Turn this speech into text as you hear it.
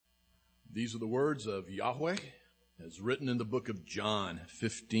These are the words of Yahweh as written in the book of John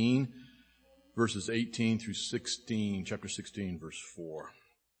 15, verses 18 through 16, chapter 16, verse 4.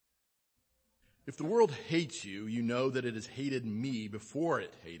 If the world hates you, you know that it has hated me before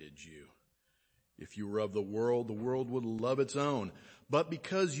it hated you. If you were of the world would love its own. But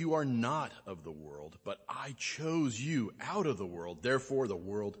because you are not of the world, but I chose you out of the world, therefore the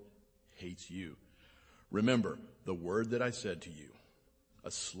world hates you. Remember the word that I said to you. A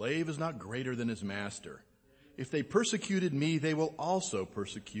slave is not greater than his master. If they persecuted me, they will also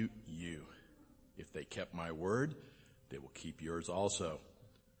persecute you. If they kept my word, they will keep yours also.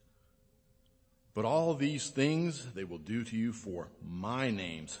 But all these things they will do to you for my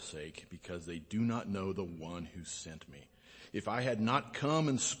name's sake, because they do not know the one who sent me. If I had not come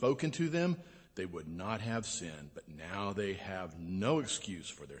and spoken to them, they would not have sin, but now they have no excuse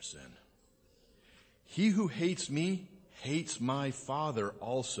for their sin. He who hates me hates my Father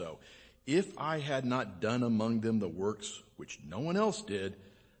also. If I had not done among them the works which no one else did,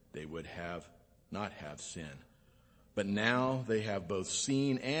 they would not have sin. But now they have both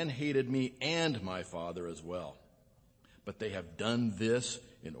seen and hated me and my Father as well. But they have done this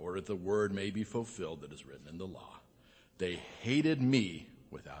in order that the word may be fulfilled that is written in the law. They hated me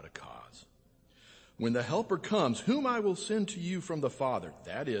without a cause. When the Helper comes, whom I will send to you from the Father,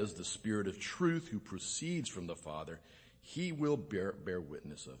 that is, the Spirit of truth who proceeds from the Father, he will bear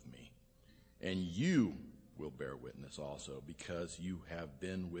witness of me. And you will bear witness also, because you have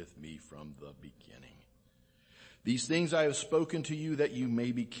been with me from the beginning. These things I have spoken to you that you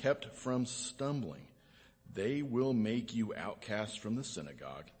may be kept from stumbling. They will make you outcasts from the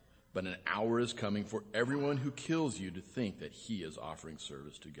synagogue, but an hour is coming for everyone who kills you to think that he is offering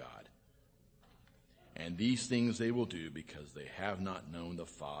service to God. And these things they will do because they have not known the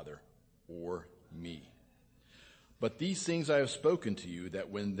Father or me. But these things I have spoken to you, that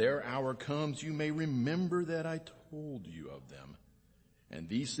when their hour comes, you may remember that I told you of them. And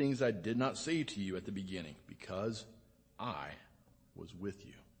these things I did not say to you at the beginning, because I was with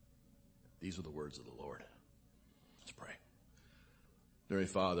you. These are the words of the Lord. Let's pray. Dear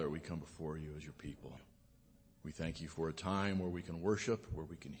Father, we come before you as your people. We thank you for a time where we can worship, where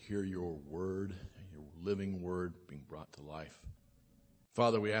we can hear your word, your living word being brought to life.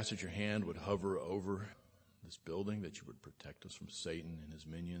 Father, we ask that your hand would hover over this building, that you would protect us from Satan and his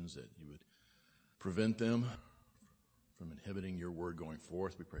minions, that you would prevent them from inhibiting your word going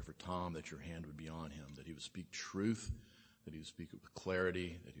forth. We pray for Tom, that your hand would be on him, that he would speak truth, that he would speak it with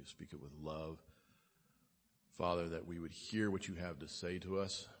clarity, that he would speak it with love. Father, that we would hear what you have to say to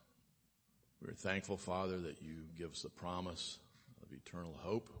us. We're thankful, Father, that you give us the promise of eternal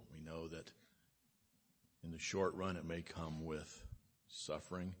hope. We know that in the short run it may come with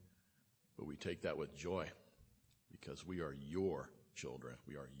suffering, but we take that with joy, because we are your children.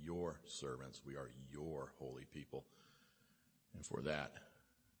 We are your servants. We are your holy people. And for that,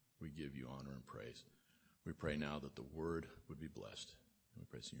 we give you honor and praise. We pray now that the word would be blessed. And we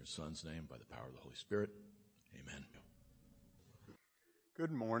pray this in your Son's name by the power of the Holy Spirit. Amen.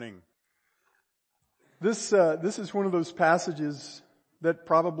 Good morning. This is one of those passages that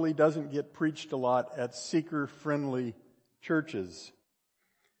probably doesn't get preached a lot at seeker-friendly churches.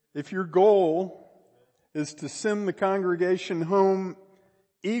 If your goal is to send the congregation home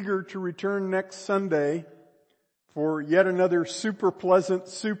eager to return next Sunday for yet another super pleasant,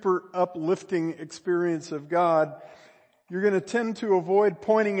 super uplifting experience of God, you're going to tend to avoid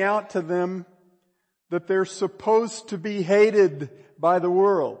pointing out to them that they're supposed to be hated by the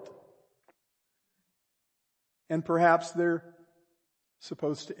world. And perhaps they're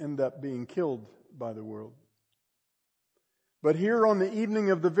supposed to end up being killed by the world. But here on the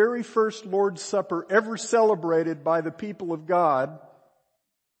evening of the very first Lord's Supper ever celebrated by the people of God,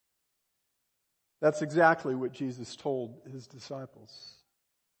 that's exactly what Jesus told his disciples.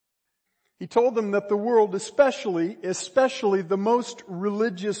 He told them that the world, especially the most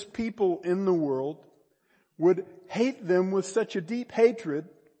religious people in the world, would hate them with such a deep hatred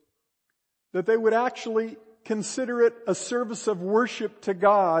that they would actually consider it a service of worship to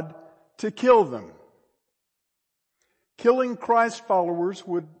God to kill them. Killing Christ followers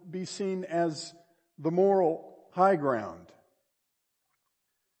would be seen as the moral high ground.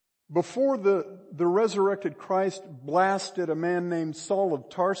 Before the resurrected Christ blasted a man named Saul of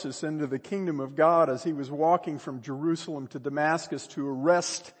Tarsus into the kingdom of God as he was walking from Jerusalem to Damascus to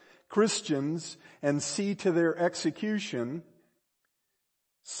arrest Christians and see to their execution,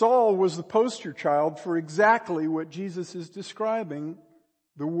 Saul was the poster child for exactly what Jesus is describing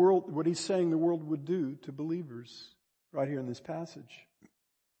the world, what he's saying the world would do to believers right here in this passage.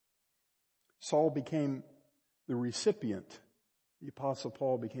 Saul became the recipient the Apostle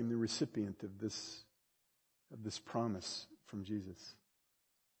Paul became the recipient of this promise from Jesus.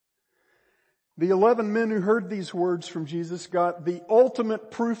 The 11 men who heard these words from Jesus got the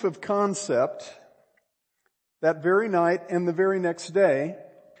ultimate proof of concept that very night and the very next day,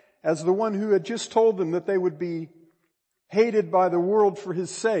 as the one who had just told them that they would be hated by the world for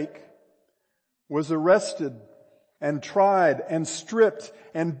his sake was arrested and tried and stripped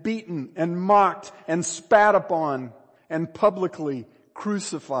and beaten and mocked and spat upon and publicly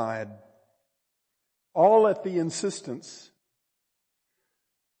crucified, all at the insistence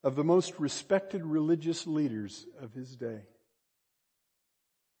of the most respected religious leaders of his day.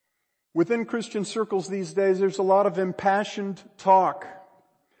 Within Christian circles these days, there's a lot of impassioned talk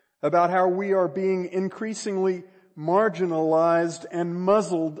about how we are being increasingly marginalized and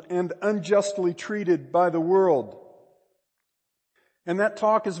muzzled and unjustly treated by the world. And that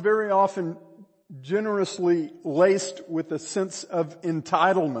talk is very often generously laced with a sense of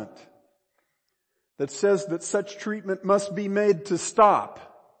entitlement that says that such treatment must be made to stop.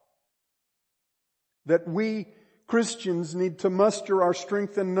 That we Christians need to muster our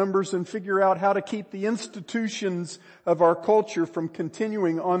strength in numbers and figure out how to keep the institutions of our culture from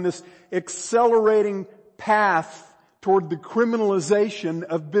continuing on this accelerating path toward the criminalization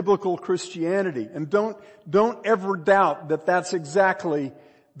of biblical Christianity. And don't ever doubt that that's exactly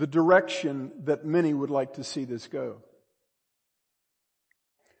the direction that many would like to see this go.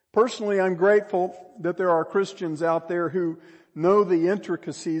 Personally, I'm grateful that there are Christians out there who know the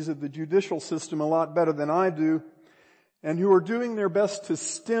intricacies of the judicial system a lot better than I do, and who are doing their best to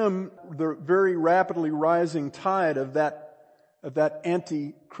stem the very rapidly rising tide of that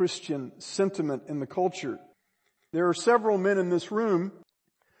anti-Christian sentiment in the culture. There are several men in this room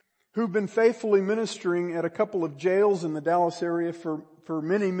who've been faithfully ministering at a couple of jails in the Dallas area for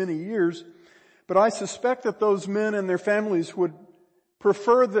many, many years, but I suspect that those men and their families would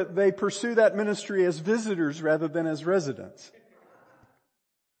prefer that they pursue that ministry as visitors rather than as residents.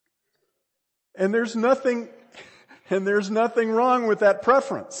 And there's nothing wrong with that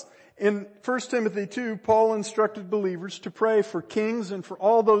preference. In 1 Timothy 2, Paul instructed believers to pray for kings and for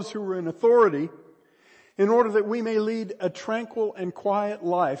all those who are in authority in order that we may lead a tranquil and quiet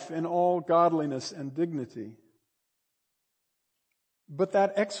life in all godliness and dignity. But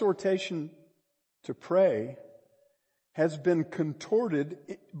that exhortation to pray has been contorted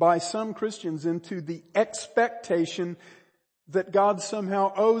by some Christians into the expectation that God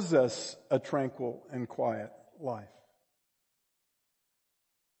somehow owes us a tranquil and quiet life.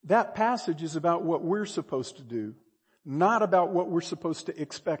 That passage is about what we're supposed to do, not about what we're supposed to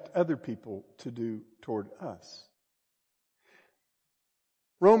expect other people to do toward us.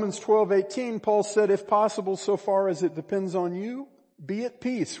 Romans 12:18, Paul said, if possible, so far as it depends on you, be at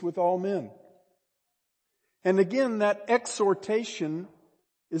peace with all men. And again, that exhortation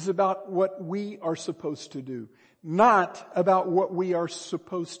is about what we are supposed to do, not about what we are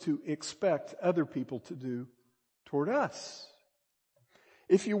supposed to expect other people to do toward us.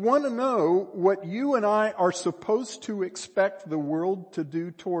 If you want to know what you and I are supposed to expect the world to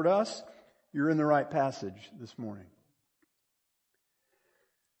do toward us, you're in the right passage this morning.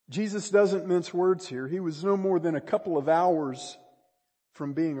 Jesus doesn't mince words here. He was no more than a couple of hours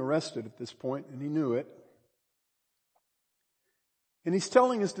from being arrested at this point, and he knew it. And he's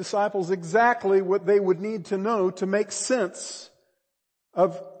telling his disciples exactly what they would need to know to make sense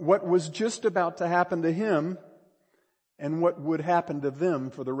of what was just about to happen to him and what would happen to them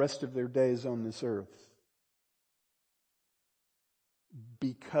for the rest of their days on this earth.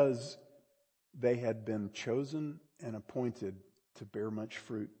 Because they had been chosen and appointed to bear much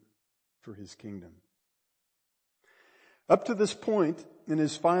fruit for his kingdom. Up to this point, in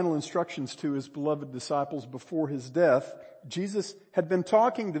his final instructions to his beloved disciples before his death, Jesus had been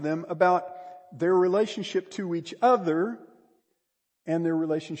talking to them about their relationship to each other and their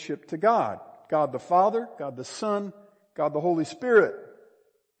relationship to God. God the Father, God the Son, God the Holy Spirit.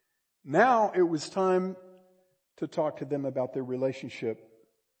 Now it was time to talk to them about their relationship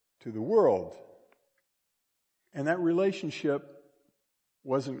to the world. And that relationship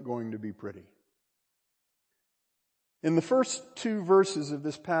wasn't going to be pretty. In the first two verses of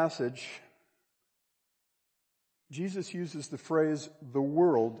this passage, Jesus uses the phrase, the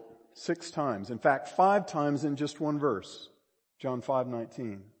world, 6 times. In fact, 5 times in just one verse. John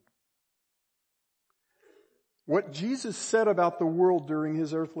 5:19. What Jesus said about the world during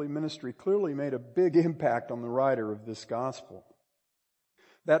his earthly ministry clearly made a big impact on the writer of this gospel.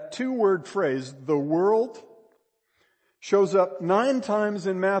 That 2-word phrase, the world, shows up 9 times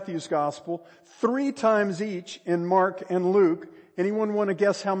in Matthew's gospel, 3 times each in Mark and Luke. Anyone want to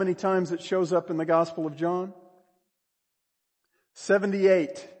guess how many times it shows up in the Gospel of John?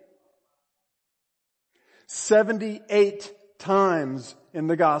 78. 78 times in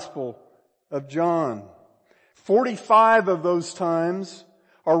the Gospel of John. 45 of those times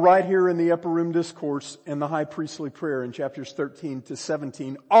are right here in the Upper Room Discourse and the High Priestly Prayer in chapters 13 to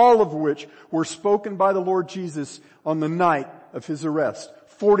 17, all of which were spoken by the Lord Jesus on the night of His arrest.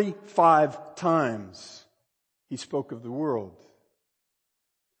 45 times He spoke of the world.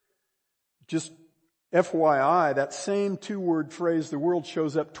 Just FYI, that same two-word phrase, the world,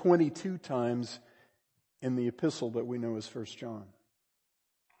 shows up 22 times in the epistle that we know as 1 John.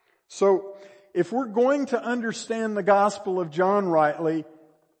 So, if we're going to understand the Gospel of John rightly,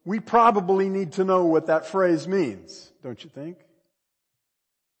 we probably need to know what that phrase means, don't you think?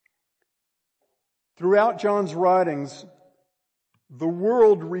 Throughout John's writings, the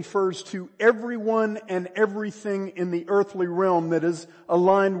world refers to everyone and everything in the earthly realm that is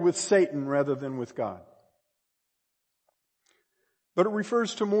aligned with Satan rather than with God. But it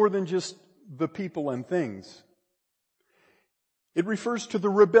refers to more than just the people and things. It refers to the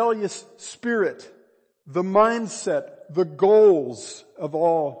rebellious spirit, the mindset, the goals of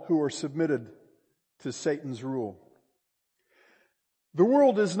all who are submitted to Satan's rule. The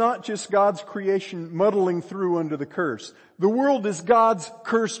world is not just God's creation muddling through under the curse. The world is God's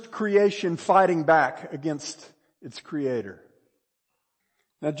cursed creation fighting back against its creator.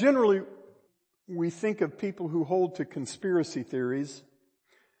 Now, generally, we think of people who hold to conspiracy theories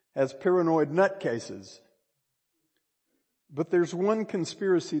as paranoid nutcases. But there's one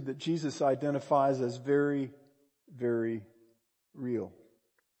conspiracy that Jesus identifies as very, very real.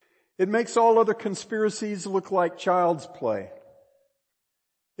 It makes all other conspiracies look like child's play.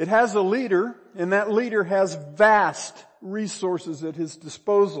 It has a leader, and that leader has vast resources at his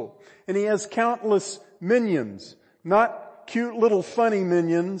disposal. And he has countless minions, not cute little funny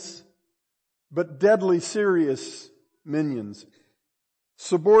minions, but deadly serious minions.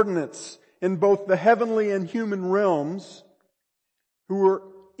 Subordinates in both the heavenly and human realms who are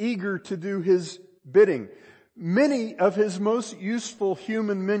eager to do his bidding. Many of his most useful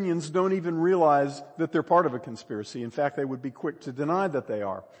human minions don't even realize that they're part of a conspiracy. In fact, they would be quick to deny that they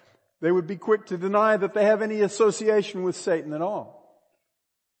are. They would be quick to deny that they have any association with Satan at all.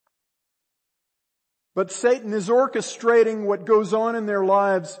 But Satan is orchestrating what goes on in their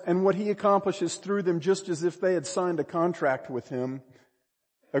lives and what he accomplishes through them, just as if they had signed a contract with him,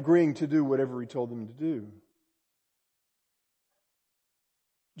 agreeing to do whatever he told them to do.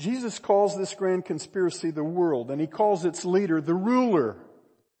 Jesus calls this grand conspiracy the world, and he calls its leader the ruler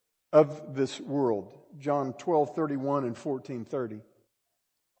of this world. John 12:31 and 14:30.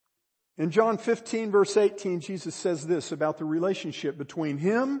 In John 15 verse 18, Jesus says this about the relationship between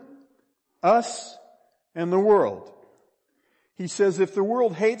him, us, and the world. He says, if the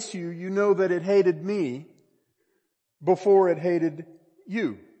world hates you, you know that it hated me before it hated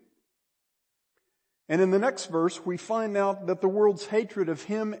you. And in the next verse, we find out that the world's hatred of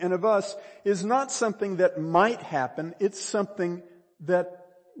him and of us is not something that might happen. It's something that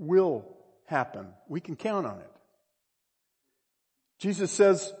will happen. We can count on it. Jesus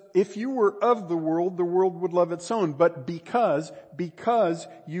says, if you were of the world would love its own. But because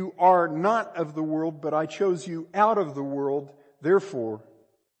you are not of the world, but I chose you out of the world, therefore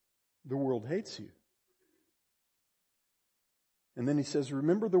the world hates you. And then he says,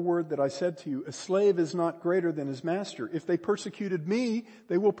 remember the word that I said to you, a slave is not greater than his master. If they persecuted me,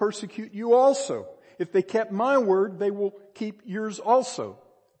 they will persecute you also. If they kept my word, they will keep yours also.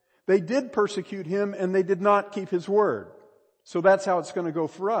 They did persecute him and they did not keep his word. So that's how it's going to go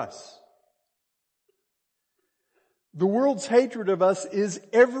for us. The world's hatred of us is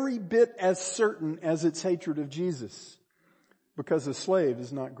every bit as certain as its hatred of Jesus, because a slave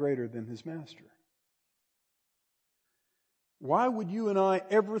is not greater than his master. Why would you and I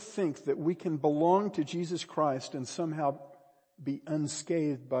ever think that we can belong to Jesus Christ and somehow be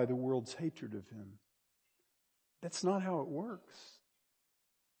unscathed by the world's hatred of him? That's not how it works.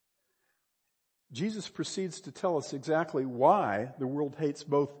 Jesus proceeds to tell us exactly why the world hates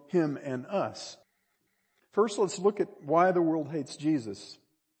both him and us. First, let's look at why the world hates Jesus.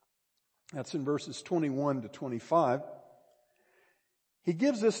 That's in verses 21 to 25. He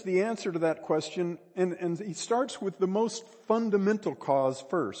gives us the answer to that question, and he starts with the most fundamental cause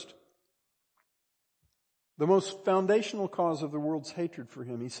first. The most foundational cause of the world's hatred for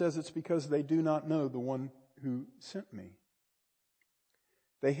him. He says it's because they do not know the one who sent me.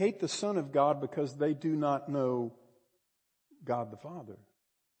 They hate the Son of God because they do not know God the Father.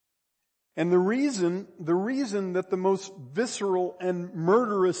 And the reason that the most visceral and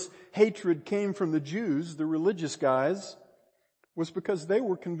murderous hatred came from the Jews, the religious guys, was because they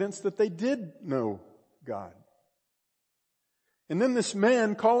were convinced that they did know God. And then this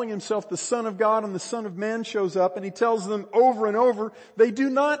man calling himself the Son of God and the Son of Man shows up, and he tells them over and over, they do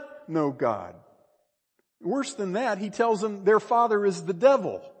not know God. Worse than that, he tells them their father is the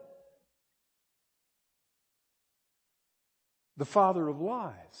devil, the father of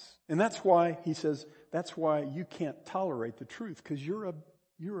lies. And that's why, he says, that's why you can't tolerate the truth, because you're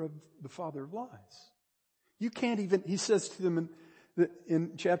the father of lies. You can't even, he says to them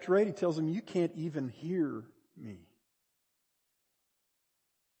in chapter 8, he tells them, you can't even hear me.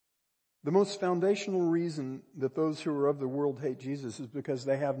 The most foundational reason that those who are of the world hate Jesus is because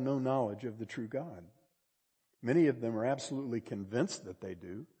they have no knowledge of the true God. Many of them are absolutely convinced that they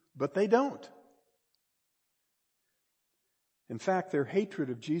do, but they don't. In fact, their hatred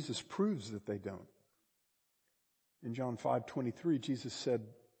of Jesus proves that they don't. In John 5:23, Jesus said,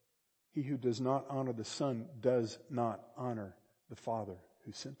 he who does not honor the Son does not honor the Father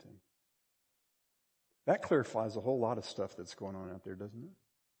who sent him. That clarifies a whole lot of stuff that's going on out there, doesn't it?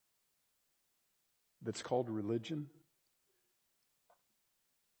 That's called religion.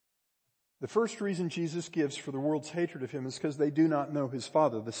 The first reason Jesus gives for the world's hatred of him is because they do not know his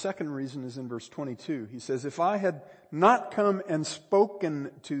Father. The second reason is in verse 22. He says, if I had not come and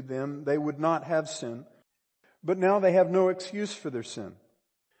spoken to them, they would not have sin. But now they have no excuse for their sin.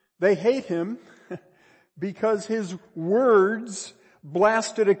 They hate him because his words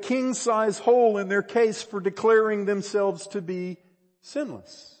blasted a king-size hole in their case for declaring themselves to be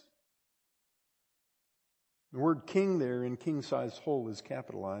sinless. The word king there in king-size hole is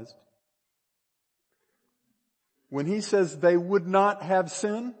capitalized. When he says they would not have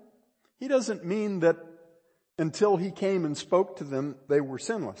sin, he doesn't mean that until he came and spoke to them, they were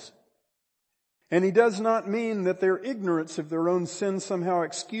sinless. And he does not mean that their ignorance of their own sin somehow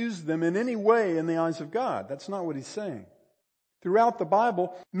excused them in any way in the eyes of God. That's not what he's saying. Throughout the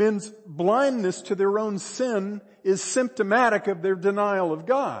Bible, men's blindness to their own sin is symptomatic of their denial of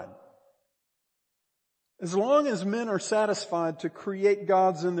God. As long as men are satisfied to create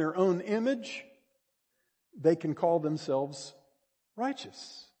gods in their own image, they can call themselves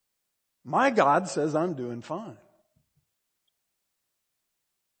righteous. My God says I'm doing fine.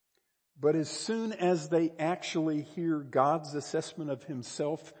 But as soon as they actually hear God's assessment of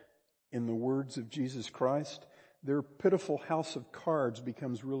himself in the words of Jesus Christ, their pitiful house of cards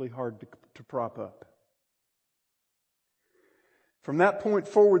becomes really hard to prop up. From that point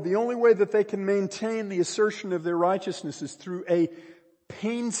forward, the only way that they can maintain the assertion of their righteousness is through a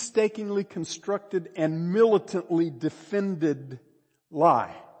painstakingly constructed and militantly defended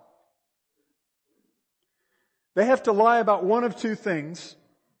lie. They have to lie about one of two things,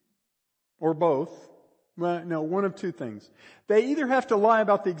 or both. Well, no, one of two things. They either have to lie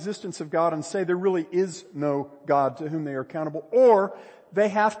about the existence of God and say there really is no God to whom they are accountable, or they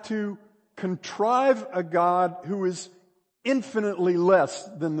have to contrive a God who is infinitely less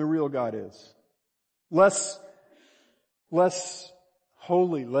than the real God is. Less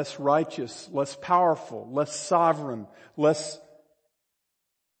holy, less righteous, less powerful, less sovereign, less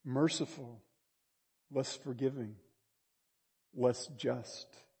merciful, less forgiving, less just.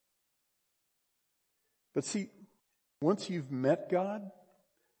 But see, once you've met God,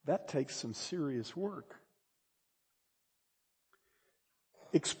 that takes some serious work.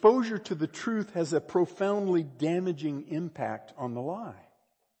 Exposure to the truth has a profoundly damaging impact on the lie.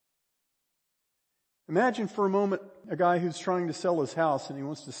 Imagine for a moment a guy who's trying to sell his house and he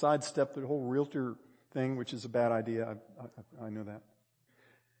wants to sidestep the whole realtor thing, which is a bad idea. I know that.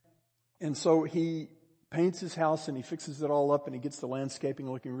 And so he paints his house and he fixes it all up and he gets the landscaping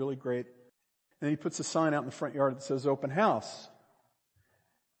looking really great. And he puts a sign out in the front yard that says open house.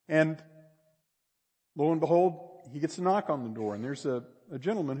 And lo and behold, he gets a knock on the door and there's a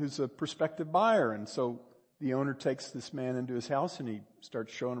gentleman who's a prospective buyer. And so the owner takes this man into his house and he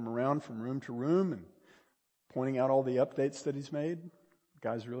starts showing him around from room to room and pointing out all the updates that he's made. The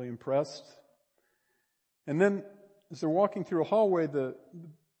guy's really impressed. And then as they're walking through a hallway, the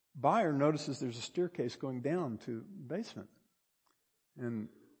buyer notices there's a staircase going down to the basement. And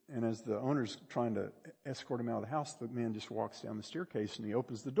as the owner's trying to escort him out of the house, the man just walks down the staircase and he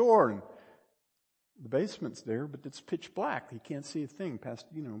opens the door and the basement's there, but it's pitch black. He can't see a thing past,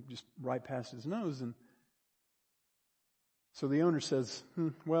 just right past his nose. And so the owner says,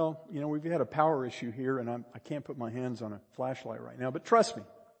 well, we've had a power issue here and I can't put my hands on a flashlight right now, but trust me,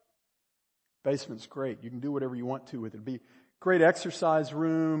 basement's great. You can do whatever you want to with it. It'd be a great exercise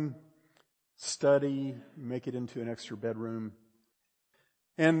room, study, make it into an extra bedroom.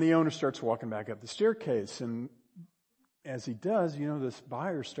 And the owner starts walking back up the staircase. And as he does, this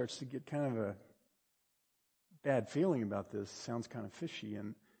buyer starts to get kind of a bad feeling about this. Sounds kind of fishy.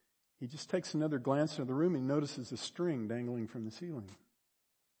 And he just takes another glance into the room. He notices a string dangling from the ceiling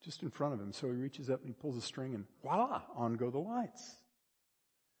just in front of him. So he reaches up and he pulls a string and voila, on go the lights.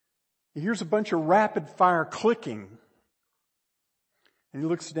 He hears a bunch of rapid fire clicking. And he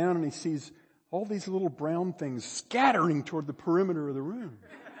looks down and he sees all these little brown things scattering toward the perimeter of the room.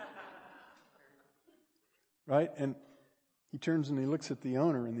 Right? And he turns and he looks at the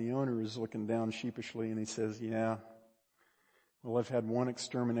owner, and the owner is looking down sheepishly, and he says, yeah, well, I've had one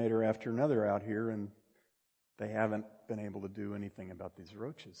exterminator after another out here, and they haven't been able to do anything about these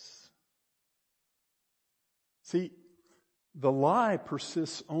roaches. See, the lie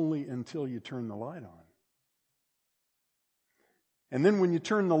persists only until you turn the light on. And then when you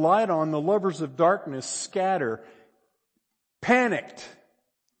turn the light on, the lovers of darkness scatter, panicked,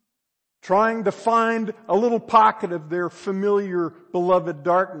 trying to find a little pocket of their familiar, beloved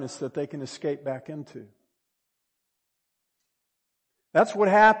darkness that they can escape back into. That's what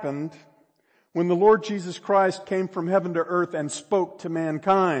happened when the Lord Jesus Christ came from heaven to earth and spoke to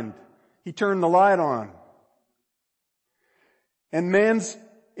mankind. He turned the light on. And man's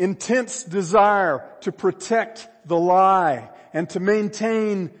intense desire to protect the lie and to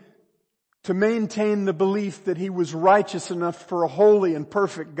maintain the belief that he was righteous enough for a holy and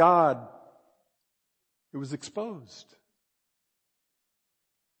perfect God, it was exposed.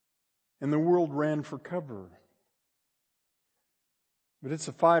 And the world ran for cover. But it's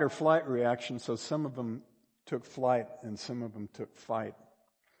a fight or flight reaction, so some of them took flight and some of them took fight.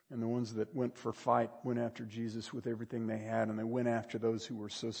 And the ones that went for fight went after Jesus with everything they had, and they went after those who were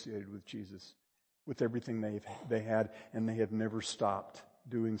associated with Jesus with everything they had, and they have never stopped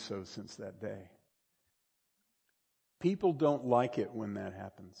doing so since that day. People don't like it when that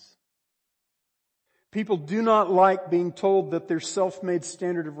happens. People do not like being told that their self-made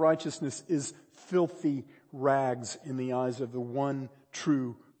standard of righteousness is filthy rags in the eyes of the one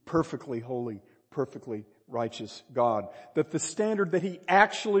true, perfectly holy, perfectly righteous God. That the standard that He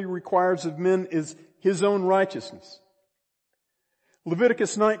actually requires of men is His own righteousness.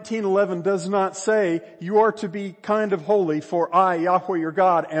 Leviticus 19:11 does not say, you are to be kind of holy, for I, Yahweh your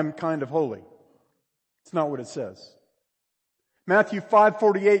God, am kind of holy. It's not what it says. Matthew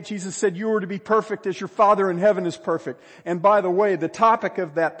 5:48, Jesus said, you are to be perfect as your Father in heaven is perfect. And by the way, the topic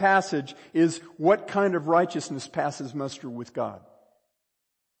of that passage is what kind of righteousness passes muster with God.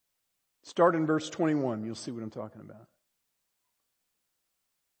 Start in verse 21. You'll see what I'm talking about.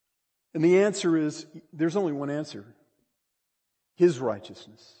 And the answer is, there's only one answer. His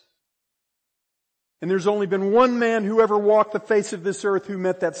righteousness. And there's only been one man who ever walked the face of this earth who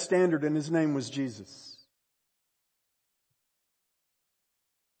met that standard, and his name was Jesus.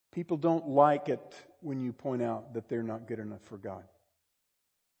 People don't like it when you point out that they're not good enough for God.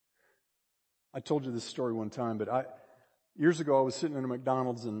 I told you this story one time, but years ago I was sitting in a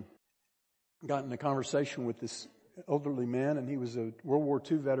McDonald's and got in a conversation with this elderly man, and he was a World War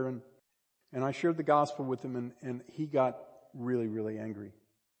II veteran, and I shared the gospel with him, and he got really, really angry.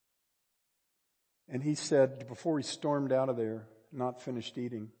 And he said, before he stormed out of there, not finished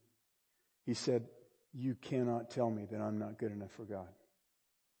eating, he said, you cannot tell me that I'm not good enough for God.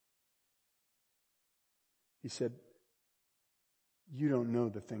 He said, you don't know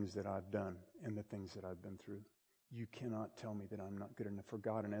the things that I've done and the things that I've been through. You cannot tell me that I'm not good enough for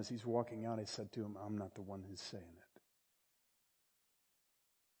God. And as he's walking out, I said to him, I'm not the one who's saying it.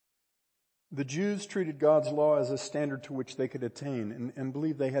 The Jews treated God's law as a standard to which they could attain and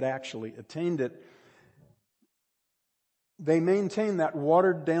believed they had actually attained it. They maintained that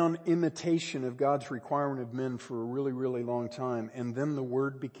watered down imitation of God's requirement of men for a really, really long time. And then the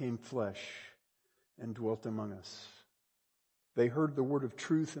Word became flesh and dwelt among us. They heard the word of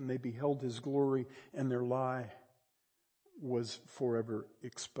truth and they beheld His glory, and their lie was forever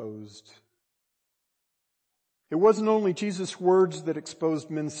exposed. It wasn't only Jesus' words that exposed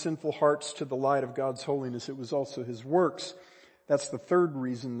men's sinful hearts to the light of God's holiness, it was also His works. That's the third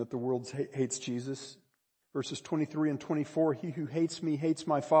reason that the world hates Jesus. Verses 23 and 24, he who hates me hates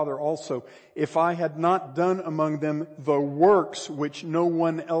my Father also. If I had not done among them the works which no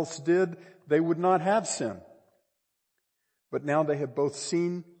one else did, they would not have sin. But now they have both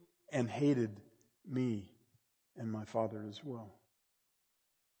seen and hated me and my Father as well.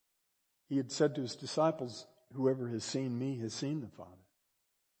 He had said to His disciples, whoever has seen me has seen the Father.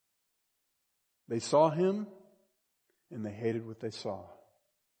 They saw Him and they hated what they saw.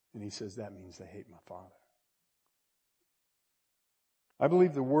 And He says that means they hate my Father. I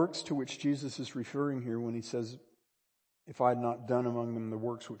believe the works to which Jesus is referring here when He says, if I had not done among them the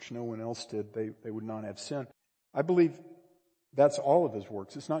works which no one else did, they would not have sin. I believe that's all of His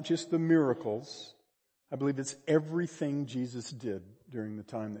works. It's not just the miracles. I believe it's everything Jesus did during the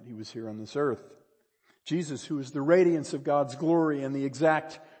time that he was here on this earth. Jesus, who is the radiance of God's glory and the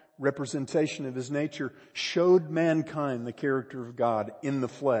exact representation of his nature, showed mankind the character of God in the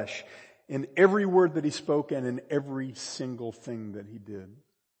flesh, in every word that he spoke and in every single thing that he did.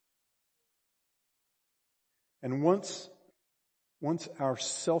 And once our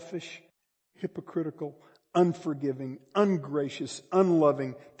selfish, hypocritical, unforgiving, ungracious,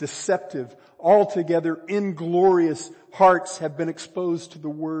 unloving, deceptive, altogether inglorious hearts have been exposed to the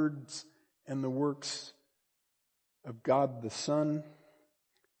words and the works of God the Son,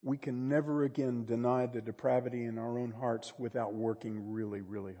 we can never again deny the depravity in our own hearts without working really,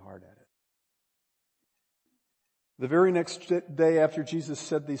 really hard at it. The very next day after Jesus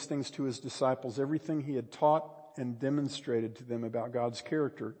said these things to his disciples, everything he had taught and demonstrated to them about God's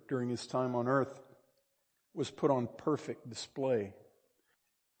character during his time on earth was put on perfect display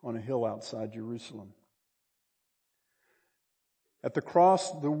on a hill outside Jerusalem. At the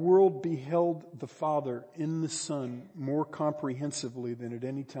cross, the world beheld the Father in the Son more comprehensively than at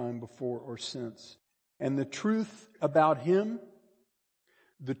any time before or since. And the truth about Him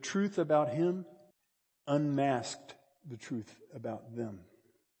unmasked the truth about them.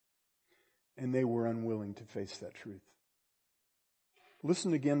 And they were unwilling to face that truth.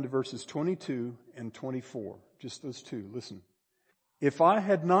 Listen again to verses 22 and 24. Just those two. Listen. If I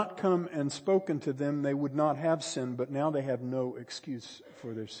had not come and spoken to them, they would not have sin, but now they have no excuse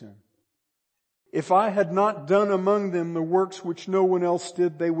for their sin. If I had not done among them the works which no one else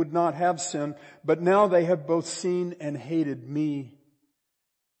did, they would not have sin, but now they have both seen and hated me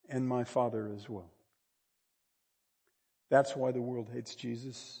and my Father as well. That's why the world hates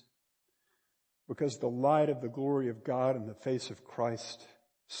Jesus. Because the light of the glory of God in the face of Christ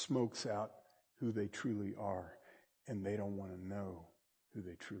smokes out who they truly are, and they don't want to know who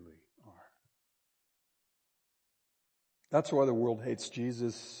they truly are. That's why the world hates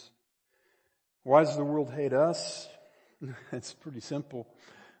Jesus. Why does the world hate us? It's pretty simple.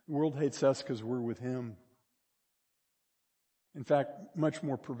 The world hates us because we're with Him. In fact, much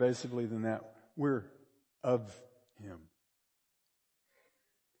more pervasively than that, we're of Him.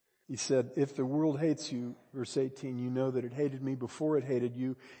 He said, if the world hates you, verse 18, you know that it hated me before it hated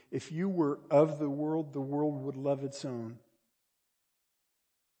you. If you were of the world would love its own.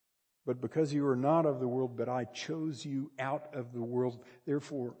 But because you are not of the world, but I chose you out of the world,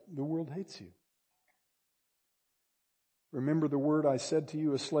 therefore the world hates you. Remember the word I said to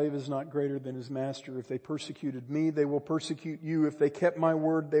you, a slave is not greater than his master. If they persecuted me, they will persecute you. If they kept my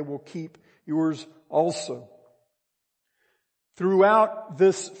word, they will keep yours also. Throughout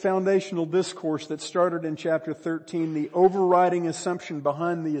this foundational discourse that started in chapter 13, the overriding assumption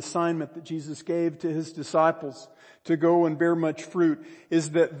behind the assignment that Jesus gave to His disciples to go and bear much fruit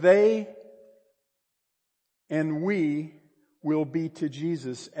is that they and we will be to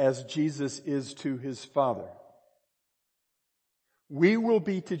Jesus as Jesus is to His Father. We will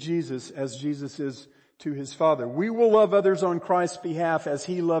be to Jesus as Jesus is to His Father. We will love others on Christ's behalf as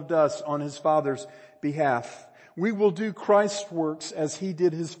He loved us on His Father's behalf. We will do Christ's works as He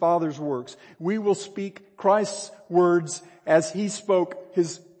did His Father's works. We will speak Christ's words as He spoke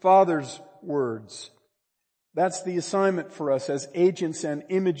His Father's words. That's the assignment for us as agents and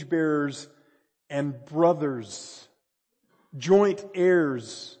image bearers and brothers, joint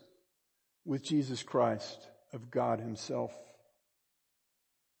heirs with Jesus Christ of God Himself.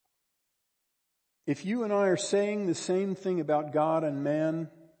 If you and I are saying the same thing about God and man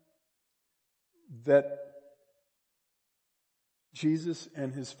that Jesus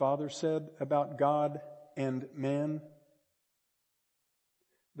and His Father said about God and man,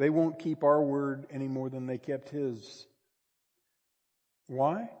 they won't keep our word any more than they kept His.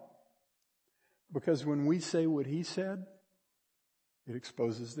 Why? Because when we say what He said, it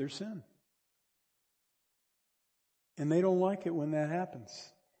exposes their sin. And they don't like it when that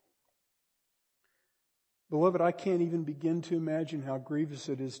happens. Beloved, I can't even begin to imagine how grievous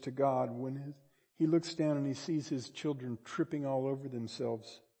it is to God when He looks down and He sees His children tripping all over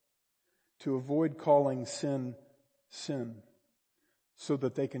themselves to avoid calling sin, sin, so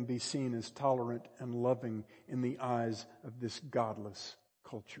that they can be seen as tolerant and loving in the eyes of this godless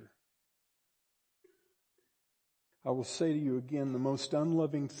culture. I will say to you again, the most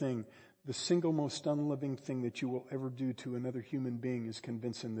unloving thing, the single most unloving thing that you will ever do to another human being is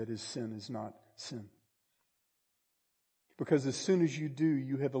convince him that his sin is not sin. Because as soon as you do,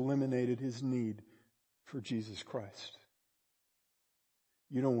 you have eliminated his need for Jesus Christ.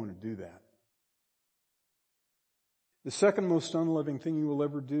 You don't want to do that. The second most unloving thing you will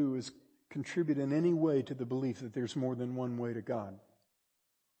ever do is contribute in any way to the belief that there's more than one way to God.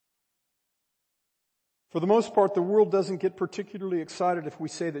 For the most part, the world doesn't get particularly excited if we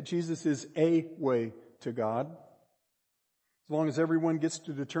say that Jesus is a way to God. As long as everyone gets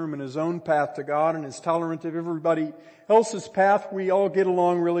to determine his own path to God and is tolerant of everybody else's path, we all get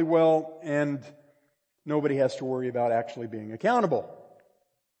along really well and nobody has to worry about actually being accountable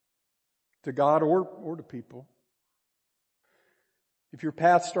to God or to people. If your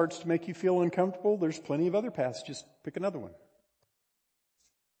path starts to make you feel uncomfortable, there's plenty of other paths. Just pick another one.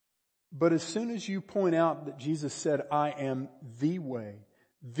 But as soon as you point out that Jesus said, I am the way,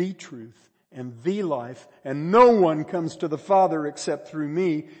 the truth, and the life, and no one comes to the Father except through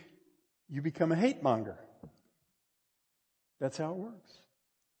me, you become a hate monger. That's how it works.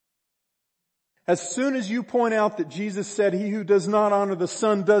 As soon as you point out that Jesus said, he who does not honor the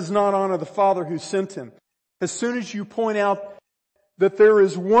Son does not honor the Father who sent him. As soon as you point out that there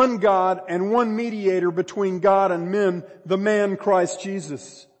is one God and one mediator between God and men, the man Christ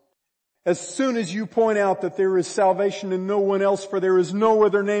Jesus. As soon as you point out that there is salvation in no one else, for there is no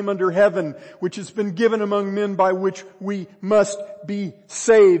other name under heaven which has been given among men by which we must be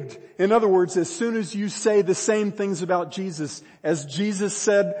saved. In other words, as soon as you say the same things about Jesus as Jesus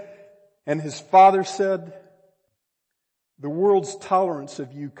said and his Father said, the world's tolerance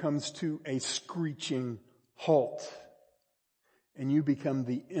of you comes to a screeching halt. And you become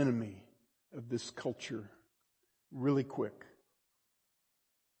the enemy of this culture really quick.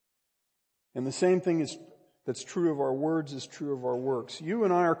 And the same thing that's true of our words is true of our works. You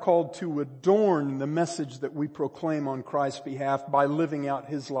and I are called to adorn the message that we proclaim on Christ's behalf by living out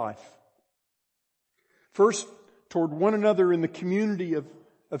his life. First, toward one another in the community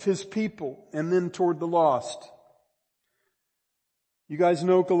of his people, and then toward the lost. You guys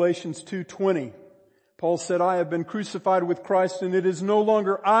know Galatians 2:20. Paul said, I have been crucified with Christ, and it is no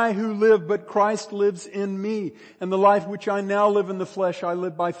longer I who live, but Christ lives in me. And the life which I now live in the flesh, I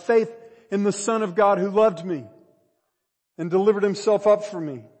live by faith in the Son of God who loved me and delivered himself up for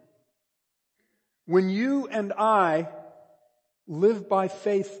me. When you and I live by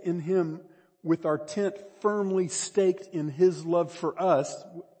faith in him with our tent firmly staked in his love for us,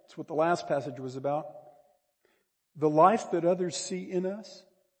 that's what the last passage was about, the life that others see in us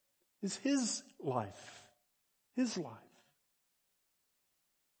is his life. His life.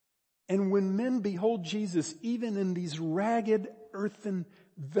 And when men behold Jesus, even in these ragged earthen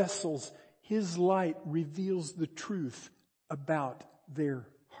vessels, his light reveals the truth about their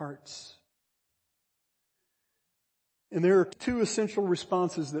hearts. And there are two essential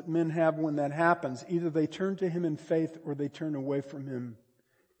responses that men have when that happens. Either they turn to him in faith or they turn away from him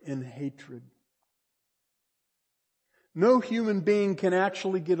in hatred. No human being can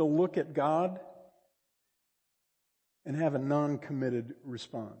actually get a look at God and have a non-committed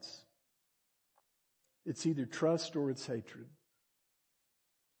response. It's either trust or it's hatred.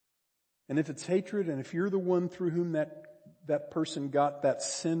 And if it's hatred, and if you're the one through whom that person got that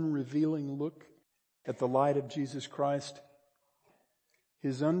sin-revealing look at the light of Jesus Christ,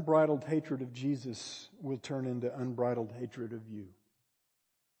 his unbridled hatred of Jesus will turn into unbridled hatred of you.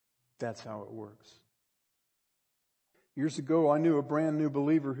 That's how it works. Years ago, I knew a brand new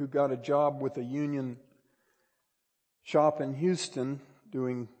believer who got a job with a union shop in Houston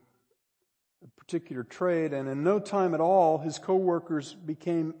doing a particular trade, and in no time at all, his co-workers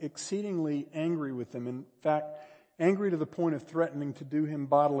became exceedingly angry with him. In fact, angry to the point of threatening to do him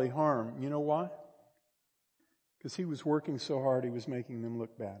bodily harm. You know why? Because he was working so hard, he was making them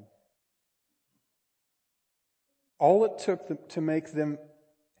look bad. All it took to make them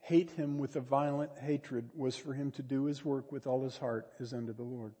hate him with a violent hatred was for him to do his work with all his heart as unto the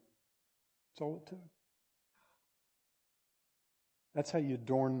Lord. That's all it took. That's how you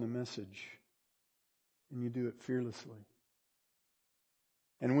adorn the message. And you do it fearlessly.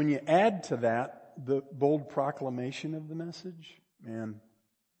 And when you add to that the bold proclamation of the message, man,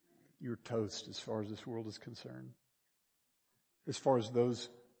 you're toast as far as this world is concerned. As far as those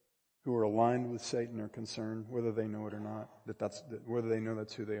who are aligned with Satan are concerned, whether they know it or not, whether they know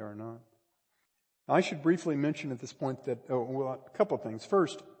that's who they are or not. I should briefly mention at this point that, a couple of things.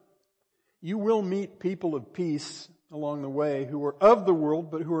 First, you will meet people of peace along the way who are of the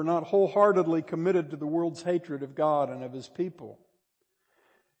world, but who are not wholeheartedly committed to the world's hatred of God and of his people.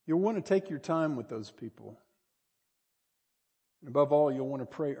 You'll want to take your time with those people. And above all, you'll want to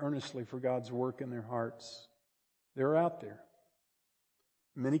pray earnestly for God's work in their hearts. They're out there.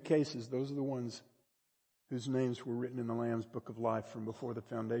 In many cases, those are the ones whose names were written in the Lamb's Book of Life from before the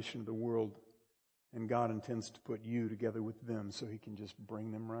foundation of the world. And God intends to put you together with them so he can just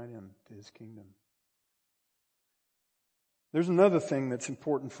bring them right in to his kingdom. There's another thing that's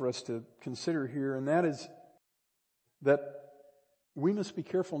important for us to consider here, and that is that we must be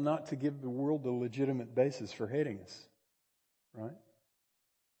careful not to give the world a legitimate basis for hating us. Right?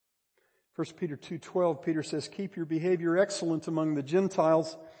 1 Peter 2:12, Peter says, keep your behavior excellent among the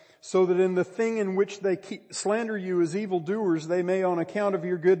Gentiles, so that in the thing in which they slander you as evildoers, they may, on account of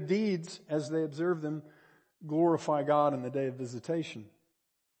your good deeds, as they observe them, glorify God in the day of visitation.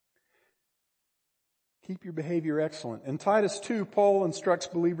 Keep your behavior excellent. In Titus 2, Paul instructs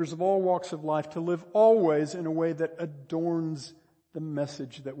believers of all walks of life to live always in a way that adorns the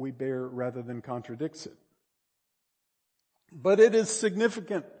message that we bear rather than contradicts it. But it is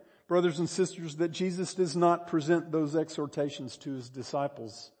significant, brothers and sisters, that Jesus does not present those exhortations to His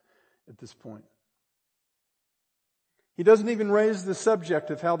disciples at this point. He doesn't even raise the subject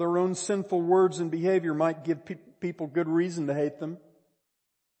of how their own sinful words and behavior might give people good reason to hate them.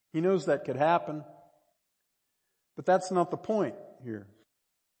 He knows that could happen. But that's not the point here.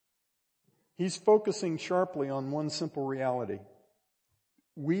 He's focusing sharply on one simple reality.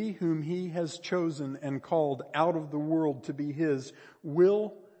 We whom He has chosen and called out of the world to be His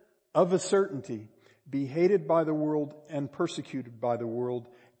will, of a certainty, be hated by the world and persecuted by the world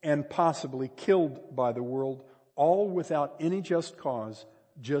and possibly killed by the world, all without any just cause,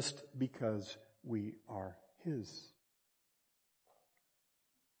 just because we are His.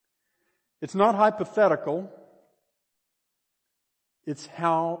 It's not hypothetical. It's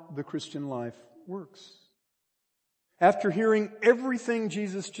how the Christian life works. After hearing everything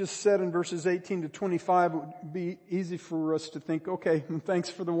Jesus just said in verses 18 to 25, it would be easy for us to think, okay, thanks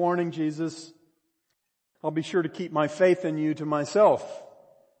for the warning, Jesus. I'll be sure to keep my faith in you to myself.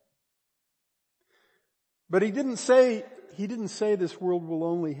 But He didn't say this world will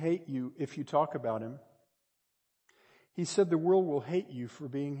only hate you if you talk about Him. He said the world will hate you for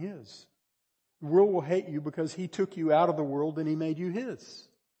being His. The world will hate you because He took you out of the world and He made you His.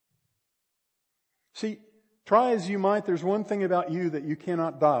 See, try as you might, there's one thing about you that you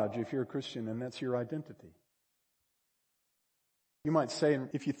cannot dodge if you're a Christian, and that's your identity. You might say,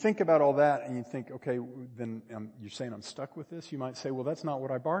 if you think about all that and you think, okay, then you're saying I'm stuck with this, you might say, well, that's not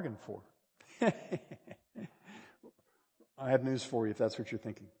what I bargained for. I have news for you if that's what you're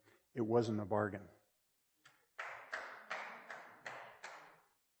thinking. It wasn't a bargain.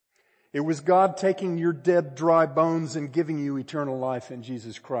 It was God taking your dead, dry bones and giving you eternal life in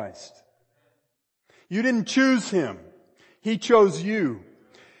Jesus Christ. You didn't choose Him. He chose you.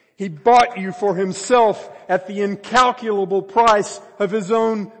 He bought you for Himself at the incalculable price of His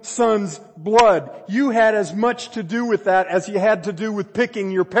own Son's blood. You had as much to do with that as you had to do with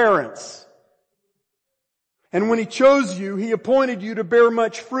picking your parents. And when He chose you, He appointed you to bear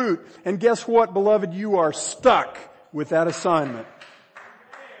much fruit. And guess what, beloved? You are stuck with that assignment.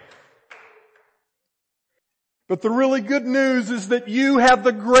 But the really good news is that you have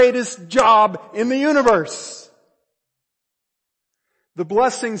the greatest job in the universe. The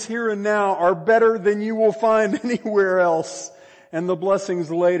blessings here and now are better than you will find anywhere else. And the blessings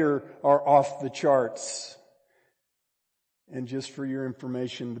later are off the charts. And just for your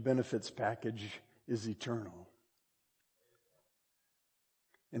information, the benefits package is eternal.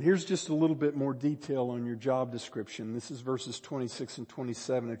 And here's just a little bit more detail on your job description. This is verses 26 and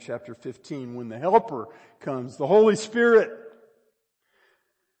 27 of chapter 15. When the Helper comes, the Holy Spirit,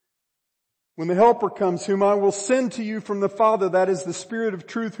 when the Helper comes, whom I will send to you from the Father, that is the Spirit of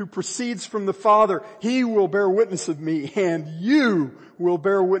truth who proceeds from the Father, He will bear witness of me, and you will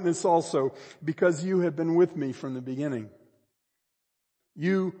bear witness also, because you have been with me from the beginning.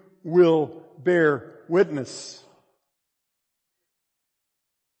 You will bear witness.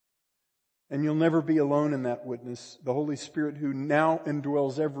 And you'll never be alone in that witness. The Holy Spirit, who now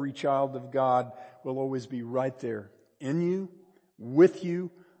indwells every child of God, will always be right there, in you, with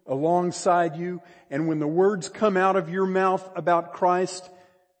you, alongside you. And when the words come out of your mouth about Christ,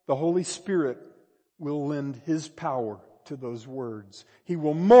 the Holy Spirit will lend His power to those words. He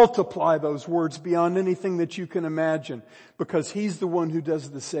will multiply those words beyond anything that you can imagine, because He's the one who does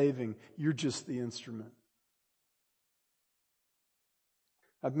the saving. You're just the instrument.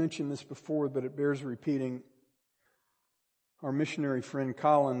 I've mentioned this before, but it bears repeating. Our missionary friend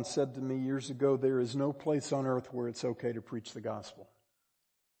Colin said to me years ago, there is no place on earth where it's okay to preach the gospel.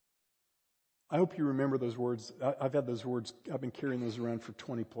 I hope you remember those words. I've had those words, I've been carrying those around for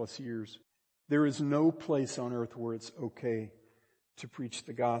 20 plus years. There is no place on earth where it's okay to preach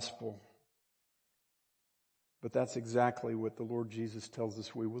the gospel. But that's exactly what the Lord Jesus tells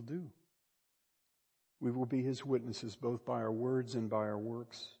us we will do. We will be His witnesses both by our words and by our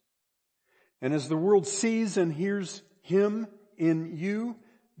works. And as the world sees and hears Him in you,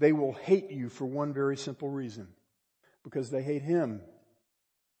 they will hate you for one very simple reason. Because they hate Him.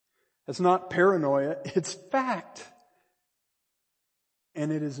 It's not paranoia, it's fact.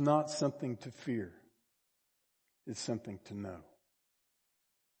 And it is not something to fear. It's something to know.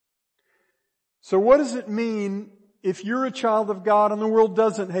 So what does it mean if you're a child of God and the world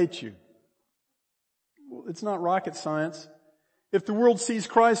doesn't hate you? Well, it's not rocket science. If the world sees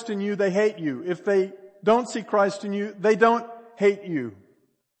Christ in you, they hate you. If they don't see Christ in you, they don't hate you.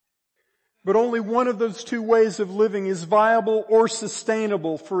 But only one of those two ways of living is viable or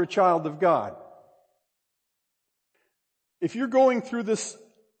sustainable for a child of God. If you're going through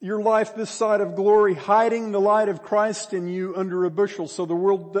your life this side of glory, hiding the light of Christ in you under a bushel so the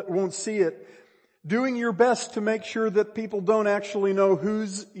world won't see it, doing your best to make sure that people don't actually know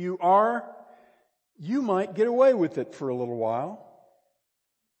whose you are, you might get away with it for a little while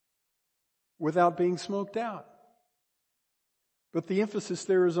without being smoked out. But the emphasis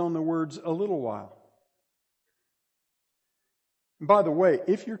there is on the words a little while. And by the way,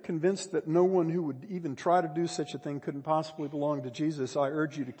 if you're convinced that no one who would even try to do such a thing couldn't possibly belong to Jesus, I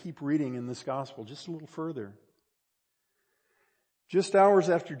urge you to keep reading in this gospel just a little further. Just hours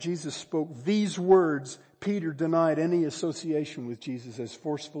after Jesus spoke these words, Peter denied any association with Jesus as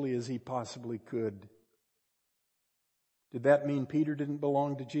forcefully as he possibly could. Did that mean Peter didn't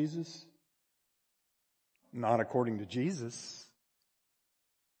belong to Jesus? Not according to Jesus.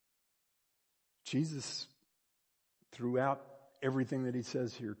 Jesus, throughout everything that he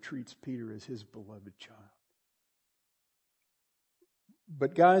says here, treats Peter as his beloved child.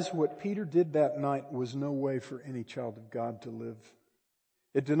 But guys, what Peter did that night was no way for any child of God to live.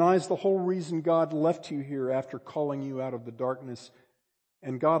 It denies the whole reason God left you here after calling you out of the darkness.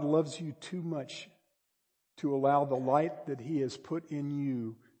 And God loves you too much to allow the light that he has put in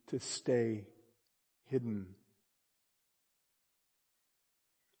you to stay hidden.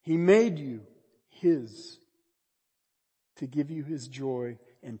 He made you his to give you his joy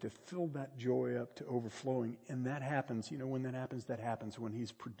and to fill that joy up to overflowing. And that happens, when that happens when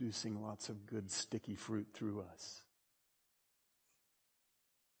he's producing lots of good sticky fruit through us.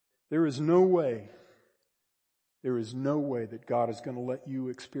 There is no way that God is going to let you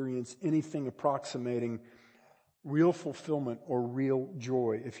experience anything approximating real fulfillment or real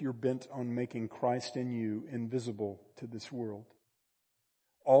joy if you're bent on making Christ in you invisible to this world.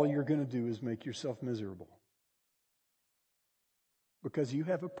 All you're going to do is make yourself miserable. Because you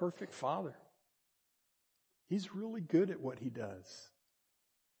have a perfect Father. He's really good at what he does.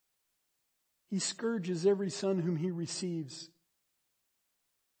 He scourges every son whom he receives.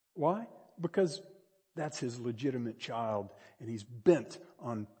 Why? Because that's his legitimate child, and he's bent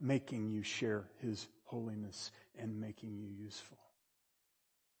on making you share his holiness and making you useful.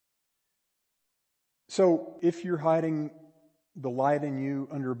 So if you're hiding the light in you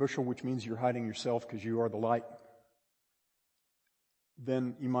under a bushel, which means you're hiding yourself because you are the light,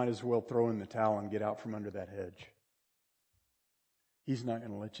 then you might as well throw in the towel and get out from under that hedge. He's not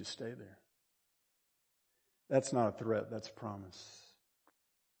going to let you stay there. That's not a threat, that's a promise.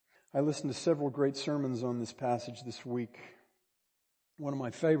 I listened to several great sermons on this passage this week. One of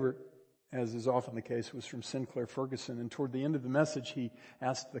my favorite, as is often the case, was from Sinclair Ferguson. And toward the end of the message, he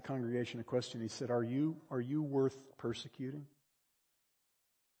asked the congregation a question. He said, Are you worth persecuting?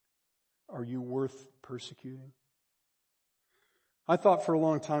 Are you worth persecuting? I thought for a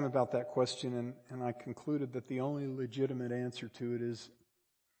long time about that question, and I concluded that the only legitimate answer to it is,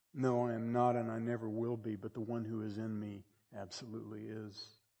 no, I am not, and I never will be, but the one who is in me absolutely is.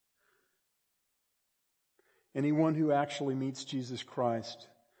 Anyone who actually meets Jesus Christ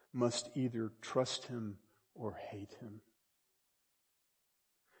must either trust him or hate him.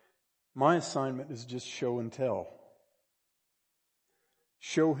 My assignment is just show and tell.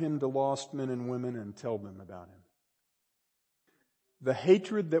 Show him to lost men and women and tell them about him. The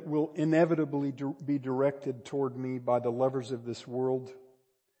hatred that will inevitably be directed toward me by the lovers of this world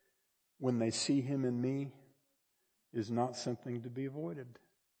when they see him in me is not something to be avoided.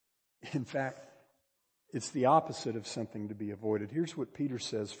 In fact, it's the opposite of something to be avoided. Here's what Peter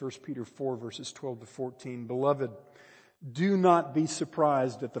says, 1 Peter 4, verses 12 to 14. Beloved, do not be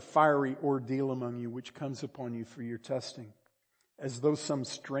surprised at the fiery ordeal among you which comes upon you for your testing, as though some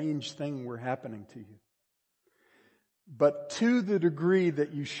strange thing were happening to you. But to the degree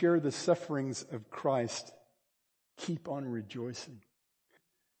that you share the sufferings of Christ, keep on rejoicing,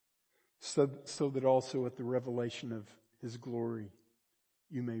 so that also at the revelation of his glory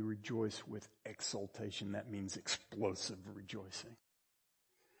you may rejoice with exultation. That means explosive rejoicing.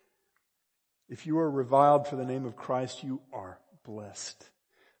 If you are reviled for the name of Christ, you are blessed,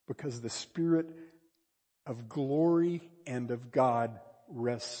 because the Spirit of glory and of God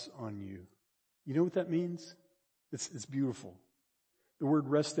rests on you. You know what that means? It's beautiful. The word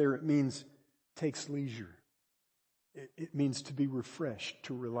rest there, it means takes leisure. It means to be refreshed,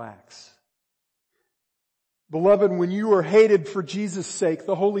 to relax. Beloved, when you are hated for Jesus' sake,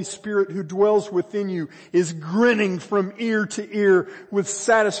 the Holy Spirit who dwells within you is grinning from ear to ear with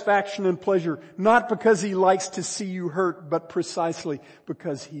satisfaction and pleasure, not because He likes to see you hurt, but precisely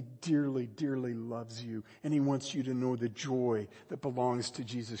because He dearly, dearly loves you, and He wants you to know the joy that belongs to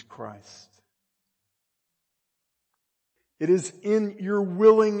Jesus Christ. It is in your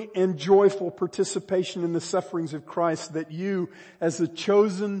willing and joyful participation in the sufferings of Christ that you, as the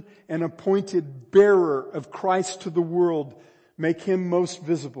chosen and appointed bearer of Christ to the world, make Him most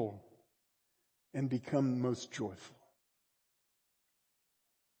visible and become most joyful.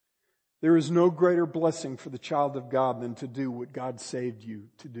 There is no greater blessing for the child of God than to do what God saved you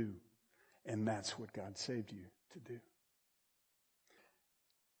to do. And that's what God saved you to do.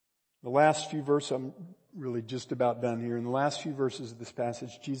 The last few verses, I'm really just about done here. In the last few verses of this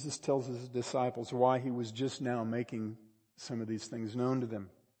passage, Jesus tells His disciples why He was just now making some of these things known to them.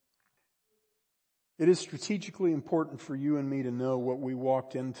 It is strategically important for you and me to know what we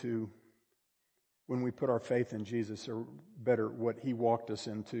walked into when we put our faith in Jesus, or better, what He walked us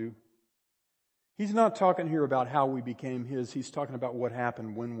into. He's not talking here about how we became His. He's talking about what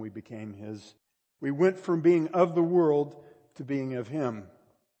happened when we became His. We went from being of the world to being of Him.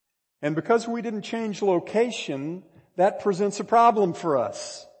 And because we didn't change location, that presents a problem for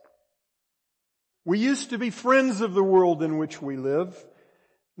us. We used to be friends of the world in which we live.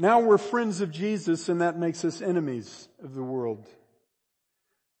 Now we're friends of Jesus, and that makes us enemies of the world.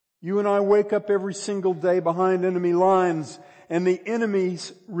 You and I wake up every single day behind enemy lines, and the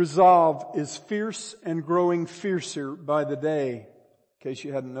enemy's resolve is fierce and growing fiercer by the day, in case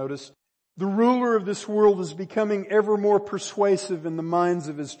you hadn't noticed. The ruler of this world is becoming ever more persuasive in the minds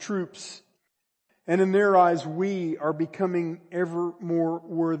of his troops. And in their eyes, we are becoming ever more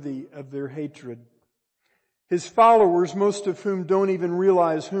worthy of their hatred. His followers, most of whom don't even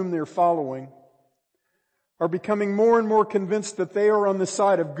realize whom they're following, are becoming more and more convinced that they are on the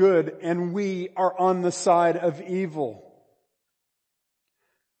side of good and we are on the side of evil.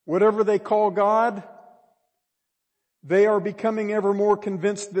 Whatever they call God, they are becoming ever more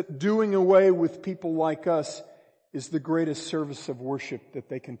convinced that doing away with people like us is the greatest service of worship that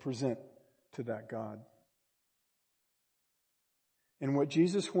they can present to that God. And what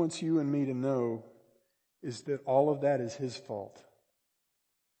Jesus wants you and me to know is that all of that is His fault.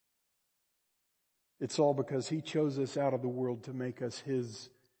 It's all because He chose us out of the world to make us His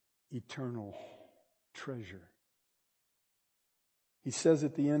eternal treasure. He says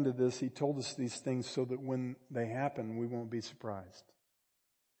at the end of this, He told us these things so that when they happen, we won't be surprised.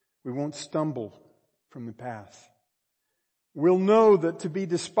 We won't stumble from the path. We'll know that to be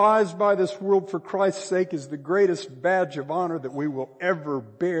despised by this world for Christ's sake is the greatest badge of honor that we will ever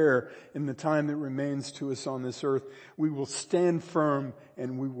bear in the time that remains to us on this earth. We will stand firm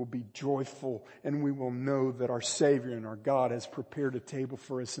and we will be joyful, and we will know that our Savior and our God has prepared a table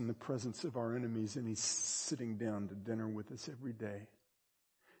for us in the presence of our enemies, and He's sitting down to dinner with us every day.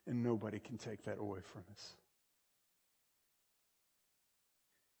 And nobody can take that away from us.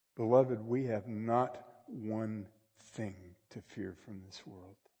 Beloved, we have not one thing to fear from this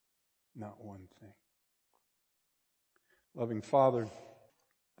world. Not one thing. Loving Father,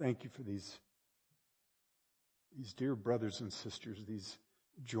 thank You for these dear brothers and sisters, these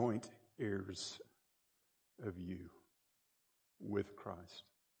joint heirs of You with Christ.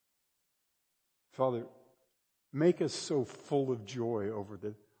 Father, make us so full of joy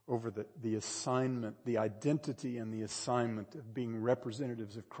over the assignment, the identity and the assignment of being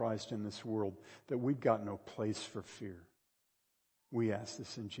representatives of Christ in this world, that we've got no place for fear. We ask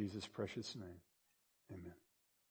this in Jesus' precious name. Amen.